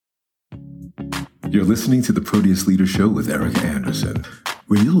You're listening to the Proteus Leader Show with Erika Anderson,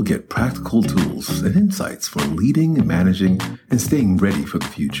 where you'll get practical tools and insights for leading, managing, and staying ready for the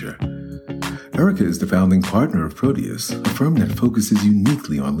future. Erika is the founding partner of Proteus, a firm that focuses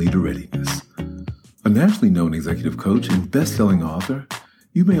uniquely on leader readiness. A nationally known executive coach and best-selling author,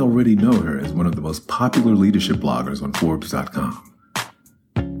 you may already know her as one of the most popular leadership bloggers on Forbes.com.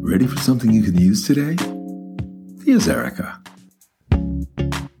 Ready for something you can use today? Here's Erika.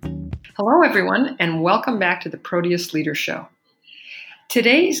 Hello, everyone, and welcome back to the Proteus Leader Show.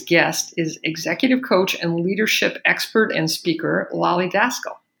 Today's guest is executive coach and leadership expert and speaker, Lolly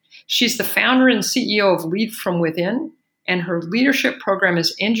Daskal. She's the founder and CEO of Lead From Within, and her leadership program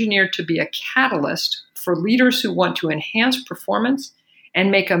is engineered to be a catalyst for leaders who want to enhance performance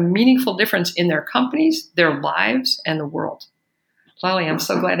and make a meaningful difference in their companies, their lives, and the world. Lolly, I'm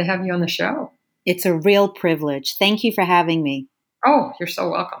so glad to have you on the show. It's a real privilege. Thank you for having me. Oh, you're so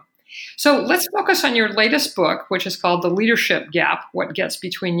welcome. So let's focus on your latest book, which is called The Leadership Gap, What Gets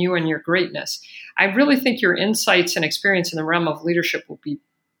Between You and Your Greatness. I really think your insights and experience in the realm of leadership will be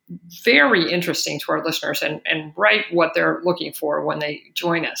very interesting to our listeners and right what they're looking for when they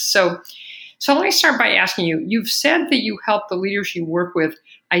join us. So let me start by asking you, you've said that you help the leaders you work with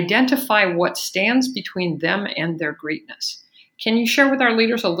identify what stands between them and their greatness. Can you share with our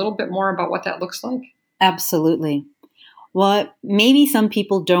leaders a little bit more about what that looks like? Absolutely. What maybe some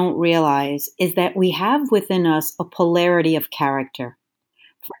people don't realize is that we have within us a polarity of character.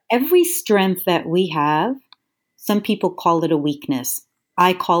 For every strength that we have, some people call it a weakness.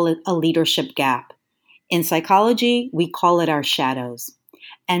 I call it a leadership gap. In psychology, we call it our shadows.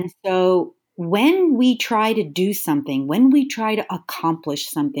 And so when we try to do something, when we try to accomplish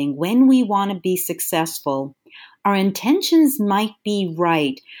something, when we want to be successful, our intentions might be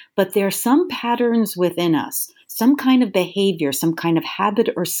right, but there are some patterns within us, some kind of behavior, some kind of habit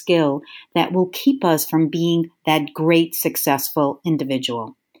or skill that will keep us from being that great, successful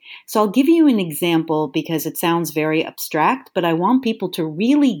individual. So I'll give you an example because it sounds very abstract, but I want people to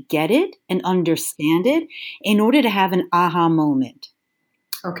really get it and understand it in order to have an aha moment.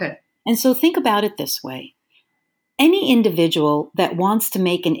 Okay. And so think about it this way. Any individual that wants to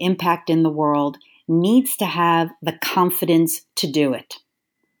make an impact in the world needs to have the confidence to do it.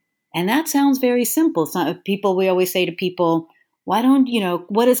 And that sounds very simple. We always say to people, what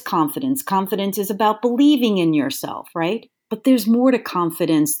is confidence? Confidence is about believing in yourself, right? But there's more to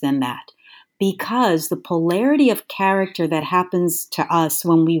confidence than that, because the polarity of character that happens to us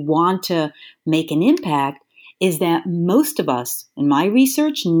when we want to make an impact is that most of us, in my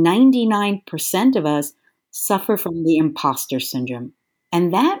research, 99% of us suffer from the imposter syndrome.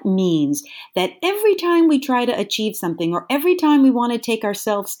 And that means that every time we try to achieve something, or every time we want to take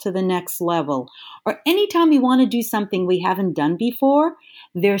ourselves to the next level, or anytime we want to do something we haven't done before,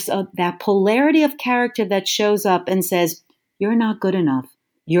 there's that polarity of character that shows up and says, you're not good enough,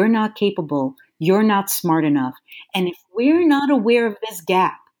 you're not capable, you're not smart enough. And if we're not aware of this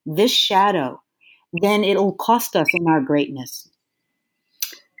gap, this shadow, then it'll cost us in our greatness.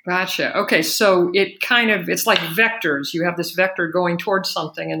 Gotcha. Okay, so it's like vectors. You have this vector going towards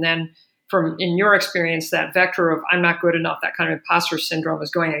something, and then in your experience, that vector of I'm not good enough, that kind of imposter syndrome is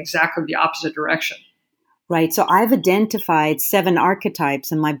going in exactly the opposite direction. Right. So I've identified 7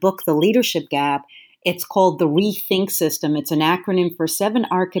 archetypes in my book, The Leadership Gap. It's called the Rethink System. It's an acronym for 7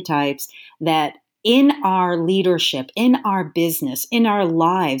 archetypes that in our leadership, in our business, in our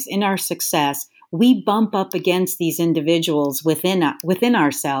lives, in our success, we bump up against these individuals within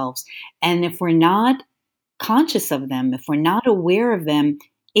ourselves. And if we're not conscious of them, if we're not aware of them,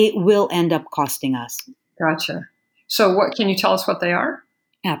 it will end up costing us. Gotcha. So can you tell us what they are?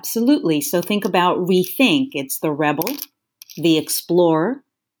 Absolutely. So think about rethink. It's the rebel, the explorer,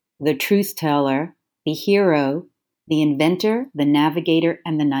 the truth teller, the hero, the inventor, the navigator,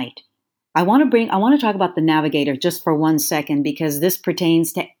 and the knight. I want to talk about the navigator just for 1 second, because this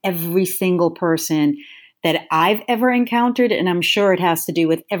pertains to every single person that I've ever encountered, and I'm sure it has to do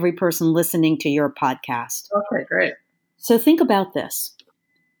with every person listening to your podcast. Okay, great. So think about this.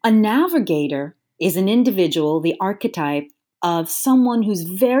 A navigator is an individual, the archetype of someone who's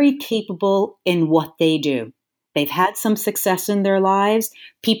very capable in what they do. They've had some success in their lives.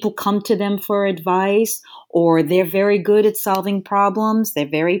 People come to them for advice, or they're very good at solving problems. They're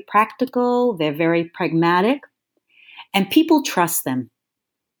very practical. They're very pragmatic, and people trust them.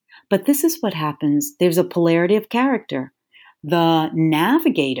 But this is what happens. There's a polarity of character. The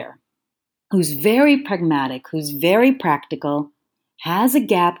navigator, who's very pragmatic, who's very practical, has a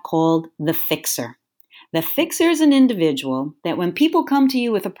gap called the fixer. The fixer is an individual that when people come to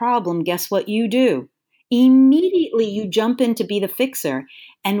you with a problem, guess what you do? Immediately you jump in to be the fixer,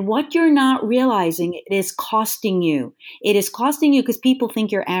 And what you're not realizing, it is costing you. It is costing you because people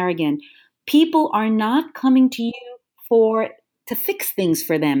think you're arrogant. People are not coming to you to fix things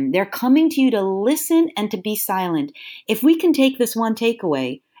for them. They're coming to you to listen and to be silent. If we can take this one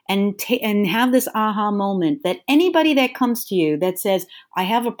takeaway and have this aha moment that anybody that comes to you that says, I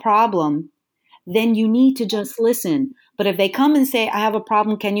have a problem, then you need to just listen. But if they come and say, I have a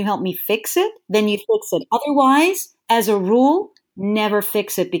problem, can you help me fix it? Then you fix it. Otherwise, as a rule, never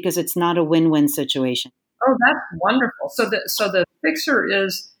fix it because it's not a win-win situation. Oh, that's wonderful. So the fixer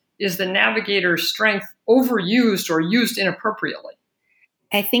is the navigator's strength overused or used inappropriately.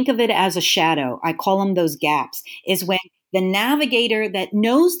 I think of it as a shadow. I call them those gaps, is when the navigator that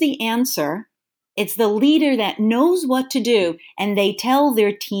knows the answer, it's the leader that knows what to do, and they tell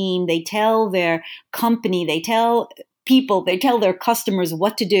their team, they tell their company, they tell people, they tell their customers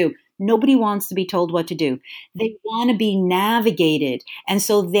what to do. Nobody wants to be told what to do. They want to be navigated. And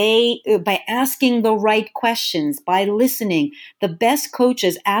so by asking the right questions, by listening, the best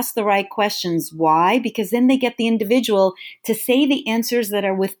coaches ask the right questions. Why? Because then they get the individual to say the answers that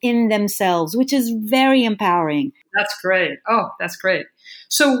are within themselves, which is very empowering. That's great. Oh, that's great.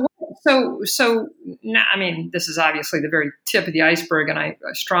 So now, I mean, this is obviously the very tip of the iceberg, and I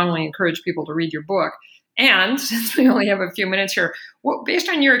strongly encourage people to read your book. And since we only have a few minutes here, based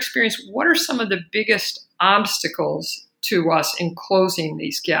on your experience, what are some of the biggest obstacles to us in closing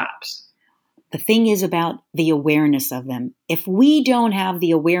these gaps? The thing is about the awareness of them. If we don't have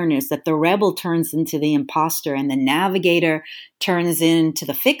the awareness that the rebel turns into the imposter and the navigator turns into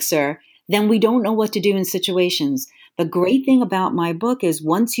the fixer, then we don't know what to do in situations. The great thing about my book is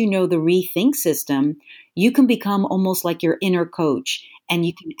once you know the rethink system, you can become almost like your inner coach. And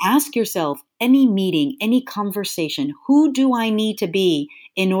you can ask yourself, any meeting, any conversation, who do I need to be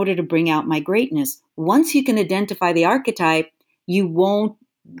in order to bring out my greatness? Once you can identify the archetype, you won't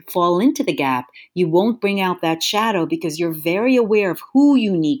fall into the gap. You won't bring out that shadow because you're very aware of who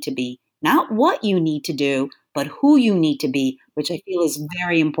you need to be, not what you need to do, but who you need to be, which I feel is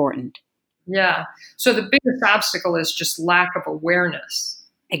very important. Yeah. So the biggest obstacle is just lack of awareness.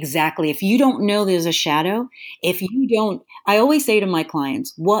 Exactly. If you don't know there's a shadow, I always say to my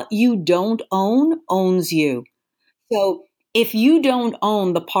clients, what you don't own owns you. So if you don't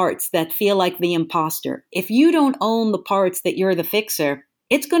own the parts that feel like the imposter, if you don't own the parts that you're the fixer,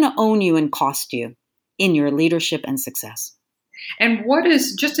 it's going to own you and cost you in your leadership and success. And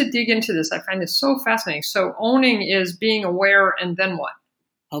just to dig into this, I find this so fascinating. So owning is being aware, and then what?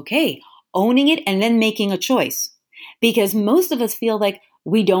 Okay. Owning it and then making a choice. Because most of us feel like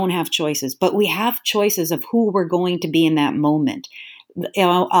we don't have choices, but we have choices of who we're going to be in that moment.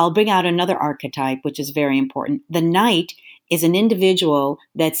 I'll bring out another archetype, which is very important. The knight is an individual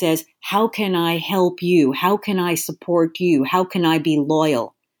that says, how can I help you? How can I support you? How can I be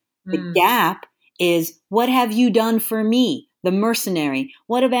loyal? The gap is, what have you done for me? The mercenary.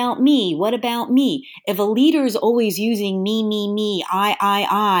 What about me? What about me? If a leader is always using me,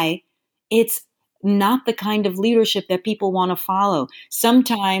 I, it's not the kind of leadership that people want to follow.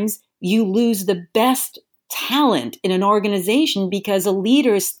 Sometimes you lose the best talent in an organization because a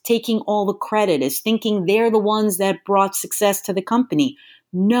leader is taking all the credit, is thinking they're the ones that brought success to the company.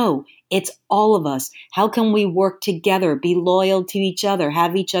 No, it's all of us. How can we work together, be loyal to each other,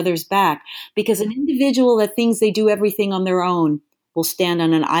 have each other's back? Because an individual that thinks they do everything on their own will stand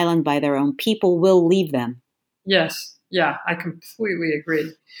on an island by their own. People will leave them. Yes. Yeah, I completely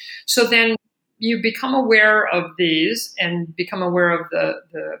agree. So then you become aware of these and become aware of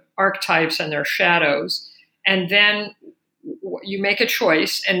the archetypes and their shadows. And then you make a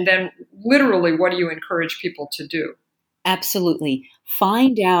choice. And then literally, what do you encourage people to do? Absolutely.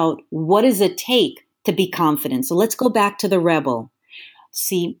 Find out, what does it take to be confident? So let's go back to the rebel.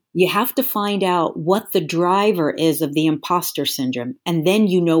 See, you have to find out what the driver is of the imposter syndrome, and then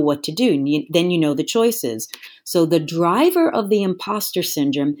you know what to do. Then you know the choices. So the driver of the imposter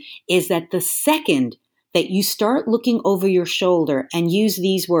syndrome is that the second that you start looking over your shoulder and use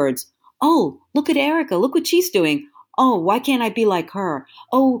these words, oh, look at Erika, look what she's doing. Oh, why can't I be like her?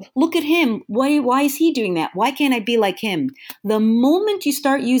 Oh, look at him. Why is he doing that? Why can't I be like him? The moment you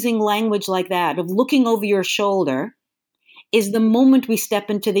start using language like that, of looking over your shoulder, is the moment we step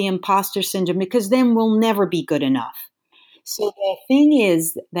into the imposter syndrome, because then we'll never be good enough. So the thing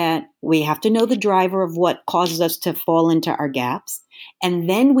is that we have to know the driver of what causes us to fall into our gaps. And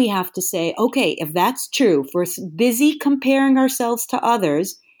then we have to say, okay, if that's true, if we're busy comparing ourselves to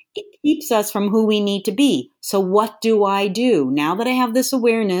others, it keeps us from who we need to be. So what do I do? Now that I have this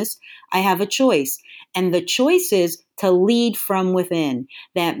awareness, I have a choice. And the choice is to lead from within.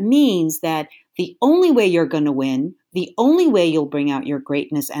 That means that the only way you're going to win, The only way you'll bring out your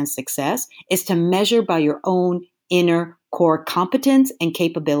greatness and success is to measure by your own inner core competence and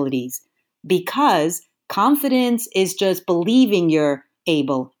capabilities, because confidence is just believing you're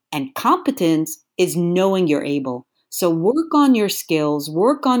able and competence is knowing you're able. So work on your skills,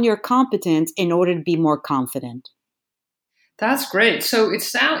 work on your competence in order to be more confident. That's great. So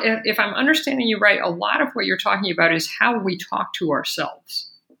if I'm understanding you right, a lot of what you're talking about is how we talk to ourselves.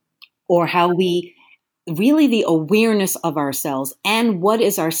 Or how we really the awareness of ourselves and what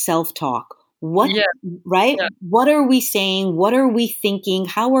is our self-talk. Right? Yeah. What are we saying? What are we thinking?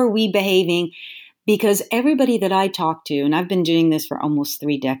 How are we behaving? Because everybody that I talk to, and I've been doing this for almost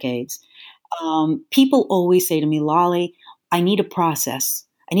 3 decades, people always say to me, Lolly, I need a process.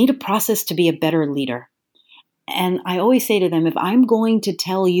 I need a process to be a better leader. And I always say to them, if I'm going to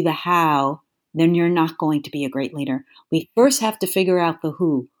tell you the how, then you're not going to be a great leader. We first have to figure out the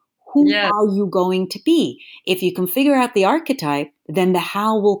who. Who are you going to be? If you can figure out the archetype, then the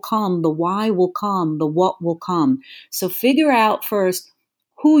how will come, the why will come, the what will come. So figure out first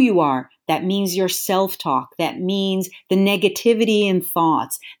who you are. That means your self-talk. That means the negativity in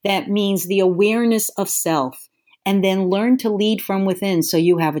thoughts. That means the awareness of self. And then learn to lead from within so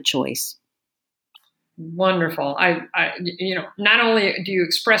you have a choice. Wonderful. I not only do you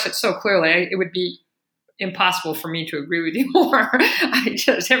express it so clearly, it would be impossible for me to agree with you more.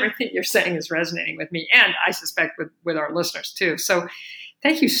 Everything you're saying is resonating with me, and I suspect with our listeners too. So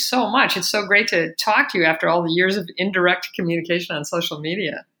thank you so much. It's so great to talk to you after all the years of indirect communication on social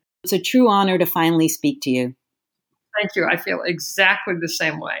media. It's a true honor to finally speak to you. Thank you. I feel exactly the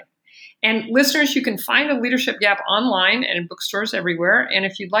same way. And listeners, you can find The Leadership Gap online and in bookstores everywhere. And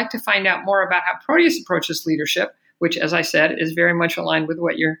if you'd like to find out more about how Proteus approaches leadership, which, as I said, is very much aligned with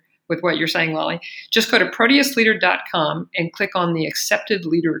what you're saying, Lolly, just go to proteusleader.com and click on the Accepted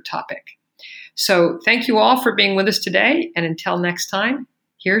Leader topic. So thank you all for being with us today. And until next time,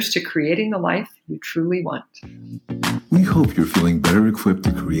 here's to creating the life you truly want. We hope you're feeling better equipped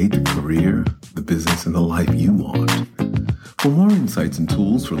to create the career, the business, and the life you want. For more insights and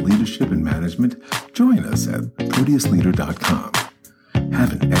tools for leadership and management, join us at proteusleader.com.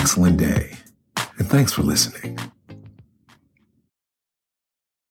 Have an excellent day, and thanks for listening.